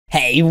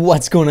Hey,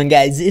 what's going on,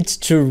 guys? It's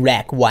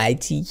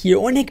TrackYT here,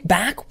 or Nick,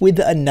 back with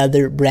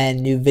another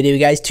brand new video,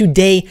 guys.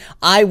 Today,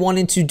 I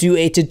wanted to do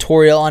a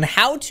tutorial on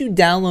how to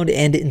download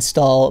and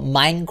install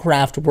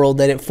Minecraft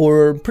Worldedit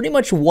for pretty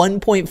much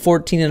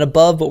 1.14 and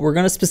above, but we're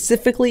going to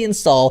specifically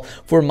install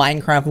for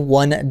Minecraft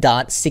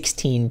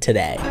 1.16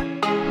 today.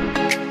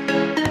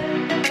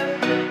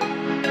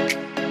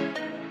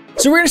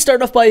 So we're going to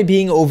start off by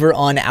being over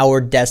on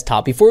our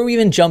desktop. Before we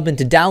even jump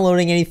into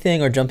downloading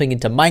anything or jumping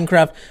into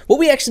Minecraft, what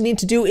we actually need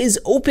to do is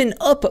open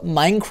up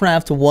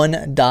Minecraft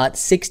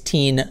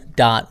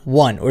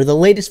 1.16.1, or the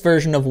latest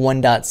version of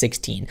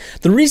 1.16.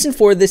 The reason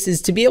for this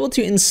is to be able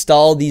to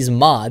install these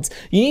mods,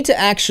 you need to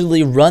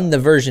actually run the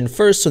version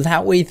first, so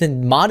that way the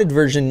modded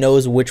version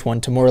knows which one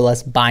to more or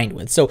less bind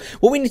with. So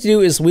what we need to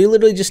do is we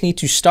literally just need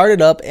to start it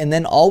up, and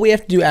then all we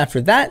have to do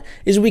after that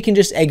is we can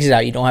just exit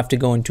out. You don't have to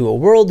go into a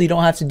world, you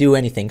don't have to do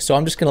anything. So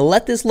I'm just going to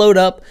let this load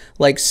up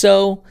like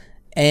so,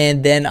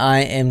 and then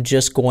I am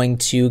just going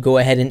to go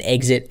ahead and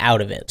exit out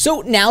of it.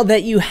 So now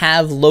that you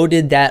have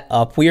loaded that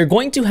up, we are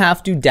going to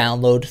have to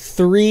download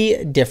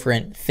 3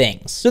 different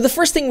things. So the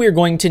first thing we're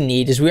going to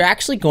need is we're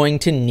actually going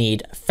to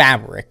need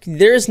Fabric.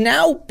 There's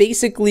now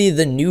basically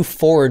the new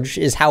Forge,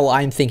 is how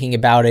I'm thinking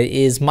about it,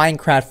 is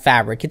Minecraft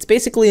Fabric. It's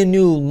basically a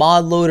new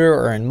mod loader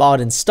or a mod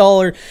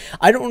installer.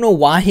 I don't know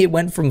why it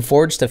went from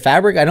Forge to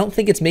Fabric. I don't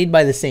think it's made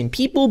by the same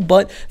people,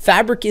 but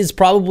Fabric is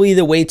probably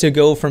the way to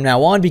go from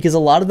now on, because a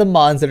lot of the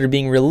mods that are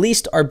being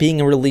released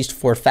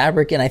for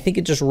Fabric, and I think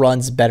it just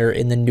runs better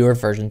in the newer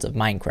versions of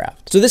Minecraft.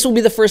 So this will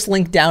be the first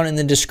link down in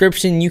the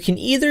description. You can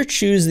either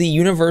choose the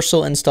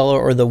Universal installer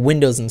or the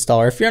Windows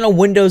installer. If you're on a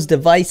Windows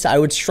device, I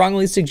would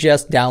strongly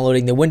suggest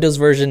downloading the Windows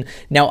version.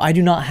 Now, I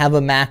do not have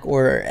a Mac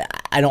or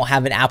I don't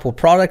have an Apple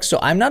product, so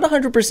I'm not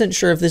 100%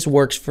 sure if this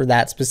works for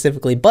that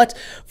specifically, but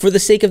for the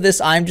sake of this,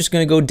 I'm just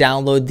going to go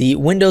download the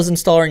Windows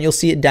installer, and you'll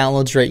see it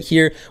downloads right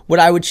here. What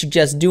I would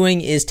suggest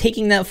doing is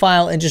taking that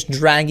file and just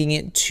dragging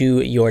it to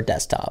your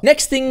desktop.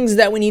 Next things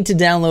that we need to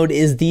download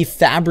is the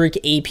Fabric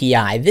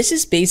API. This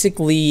is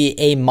basically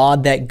a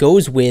mod that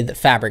goes with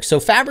Fabric. So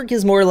Fabric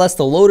is more or less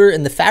the loader,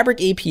 and the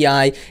Fabric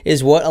API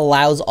is what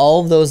allows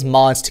all of those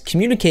mods to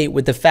communicate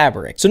with the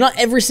Fabric. So not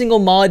every single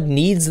mod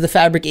needs the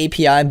Fabric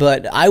API,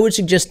 but I would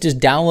suggest just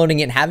downloading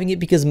it and having it,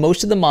 because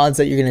most of the mods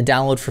that you're going to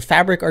download for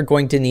Fabric are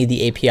going to need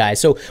the API.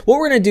 So what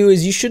we're going to do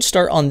is you should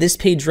start on this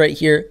page right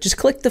here. Just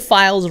click the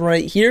files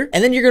right here,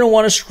 and then you're going to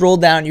want to scroll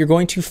down. You're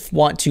going to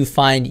want to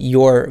find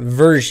your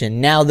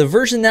version. Now, the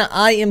version that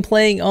I am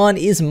playing on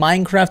is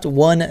Minecraft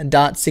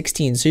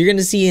 1.16. So you're going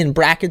to see in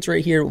brackets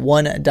right here,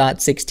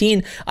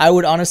 1.16. I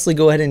would honestly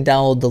go ahead and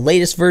download the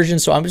latest version.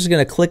 So I'm just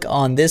going to click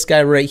on this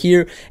guy right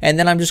here, and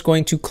then I'm just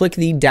going to click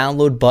the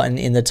download button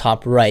in the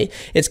top right.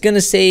 It's going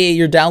to say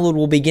your download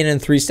will begin in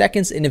 3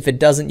 seconds, and if it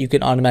doesn't, you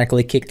can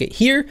automatically kick it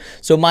here.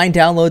 So mine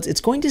downloads. It's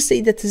going to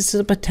say that this is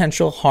a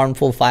potential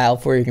harmful file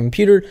for your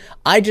computer.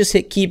 I just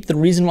hit keep. The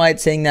reason why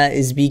it's saying that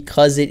is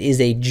because it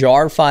is a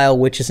jar file,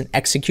 which is an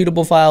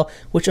executable file,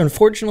 which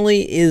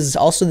unfortunately is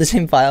also the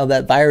same file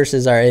that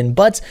viruses are in,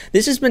 but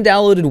this has been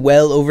downloaded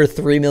well over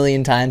 3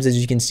 million times, as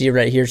you can see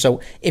right here.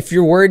 So if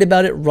you're worried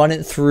about it, run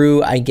it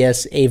through, I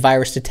guess, a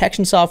virus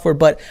detection software,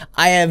 but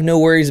I have no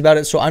worries about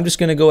it. So I'm just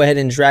going to go ahead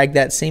and drag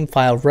that same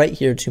file right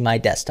here to my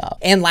desktop.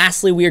 And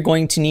lastly, we are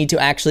going to need to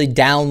actually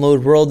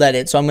download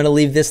Worldedit. So I'm going to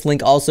leave this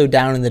link also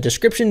down in the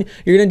description.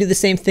 You're going to do the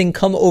same thing.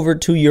 Come over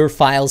to your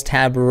files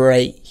tab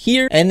right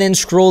here, and then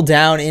scroll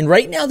down. And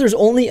right now there's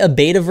only a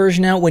beta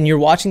version out. When you're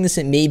watching this,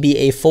 it may be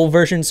a full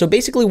version. So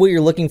basically what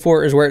you're looking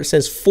for is where it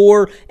says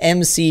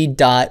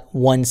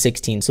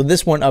 4mc.116. So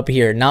this one up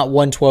here, not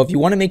 112. You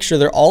want to make sure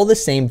they're all the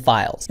same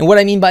files. And what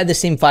I mean by the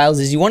same files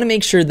is you want to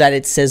make sure that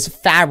it says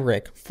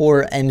Fabric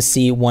for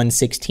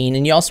MC116,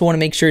 and you also want to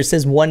make sure it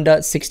says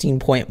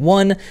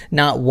 1.16.1,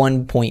 not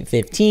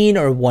 1.15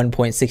 or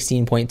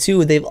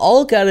 1.16.2. They've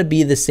all got to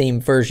be the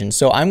same version.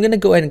 So I'm going to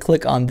go ahead and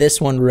click on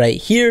this one right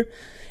here,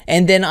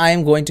 and then I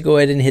am going to go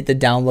ahead and hit the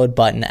download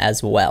button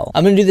as well.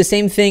 I'm going to do the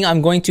same thing.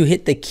 I'm going to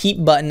hit the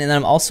keep button, and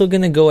I'm also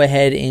going to go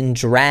ahead and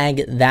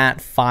drag that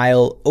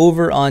file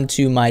over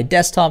onto my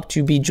desktop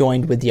to be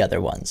joined with the other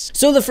ones.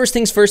 So the first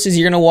things first is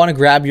you're going to want to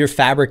grab your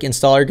Fabric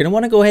installer. You're going to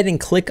want to go ahead and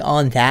click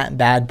on that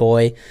bad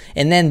boy,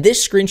 and then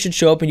this screen should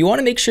show up, and you want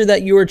to make sure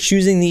that you are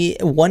choosing the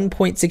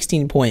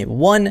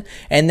 1.16.1,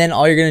 and then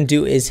all you're going to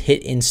do is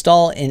hit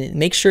install, and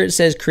make sure it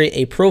says create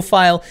a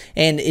profile,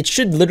 and it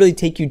should literally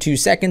take you 2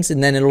 seconds,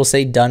 and then it'll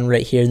say done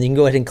right here. Then you can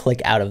go ahead and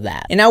click out of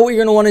that. And now what you're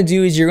going to want to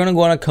do is you're going to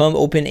want to come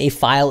open a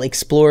file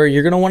explorer.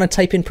 You're going to want to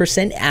type in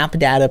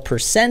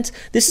 %appdata%.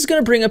 This is going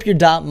to bring up your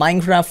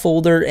 .minecraft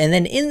folder, and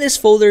then in this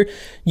folder,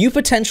 you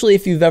potentially,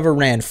 if you've ever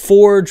ran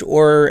Forge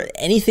or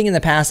anything in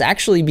the past,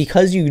 actually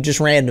because you just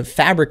ran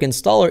Fabric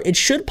installer, it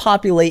should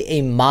populate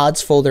a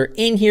mods folder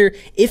in here.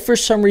 If for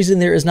some reason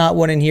there is not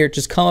one in here,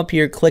 just come up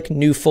here, click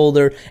new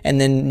folder, and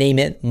then name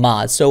it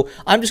mods. So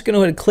I'm just going to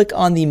go ahead and click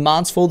on the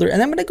mods folder,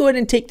 and I'm going to go ahead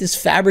and take this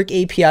Fabric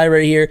API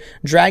right here, here,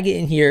 drag it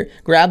in here,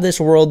 grab this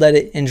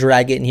Worldedit and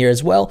drag it in here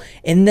as well.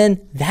 And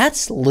then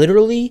that's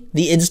literally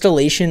the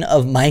installation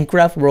of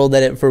Minecraft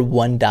Worldedit for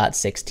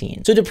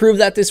 1.16. So to prove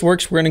that this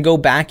works, we're going to go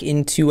back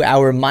into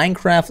our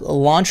Minecraft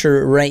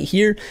launcher right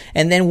here,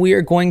 and then we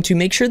are going to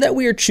make sure that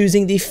we are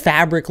choosing the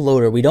fabric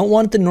loader. We don't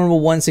want the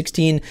normal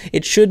 1.16.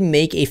 It should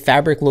make a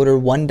fabric loader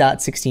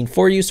 1.16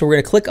 for you. So we're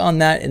going to click on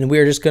that, and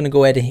we're just going to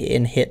go ahead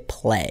and hit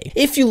play.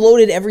 If you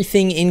loaded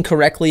everything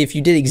incorrectly, if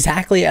you did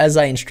exactly as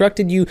I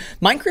instructed you,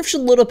 Minecraft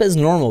should load up as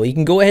normal. You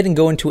can go ahead and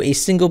go into a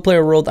single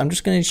player world. I'm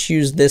just going to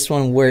choose this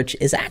one, which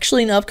is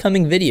actually an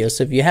upcoming video.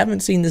 So if you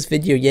haven't seen this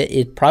video yet,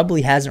 it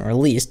probably hasn't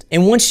released.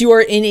 And once you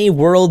are in a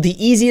world,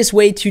 the easiest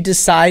way to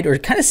decide or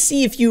kind of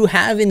see if you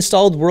have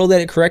installed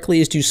Worldedit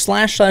correctly is to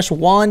 /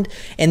 wand,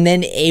 and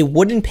then a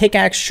wooden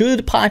pickaxe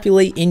should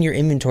populate in your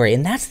inventory.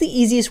 And that's the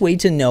easiest way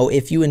to know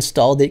if you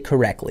installed it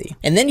correctly.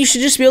 And then you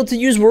should just be able to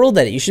use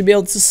Worldedit. You should be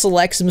able to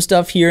select some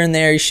stuff here and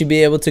there. You should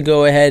be able to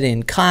go ahead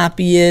and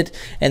copy it,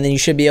 and then you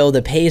should be able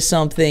to pay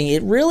something.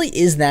 It really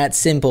is that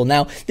simple.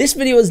 Now, this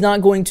video is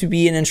not going to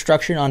be an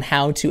instruction on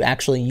how to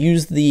actually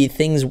use the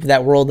things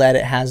that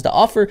Worldedit has to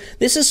offer.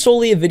 This is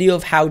solely a video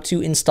of how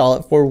to install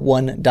it for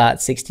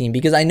 1.16,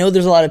 because I know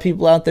there's a lot of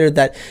people out there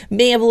that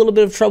may have a little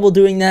bit of trouble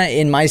doing that.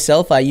 In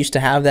myself, I used to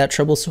have that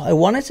trouble, so I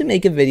wanted to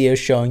make a video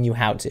showing you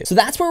how to. So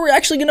that's where we're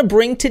actually going to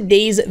bring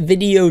today's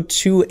video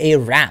to a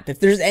wrap. If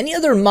there's any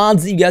other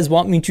mods that you guys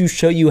want me to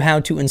show you how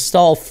to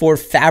install for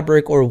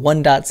Fabric or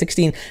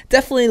 1.16,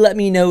 definitely let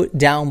me know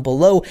down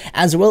below.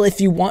 As well, if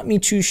you want me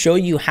to show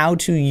you how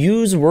to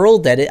use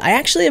Worldedit, I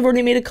actually have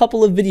already made a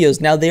couple of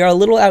videos. Now, they are a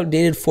little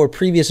outdated for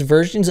previous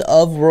versions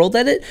of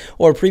Worldedit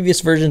or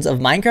previous versions of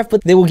Minecraft,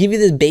 but they will give you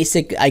the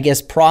basic, I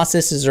guess,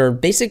 processes or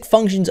basic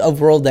functions of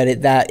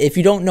Worldedit that if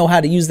you don't know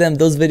how to use them,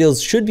 those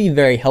videos should be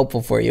very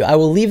helpful for you. I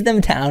will leave them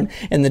down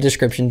in the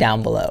description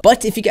down below.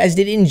 But if you guys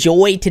did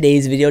enjoy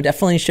today's video,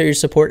 definitely show your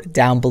support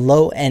down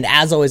below. And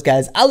as always,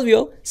 guys, I love you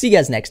all. See you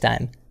guys next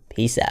time.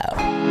 Peace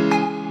out.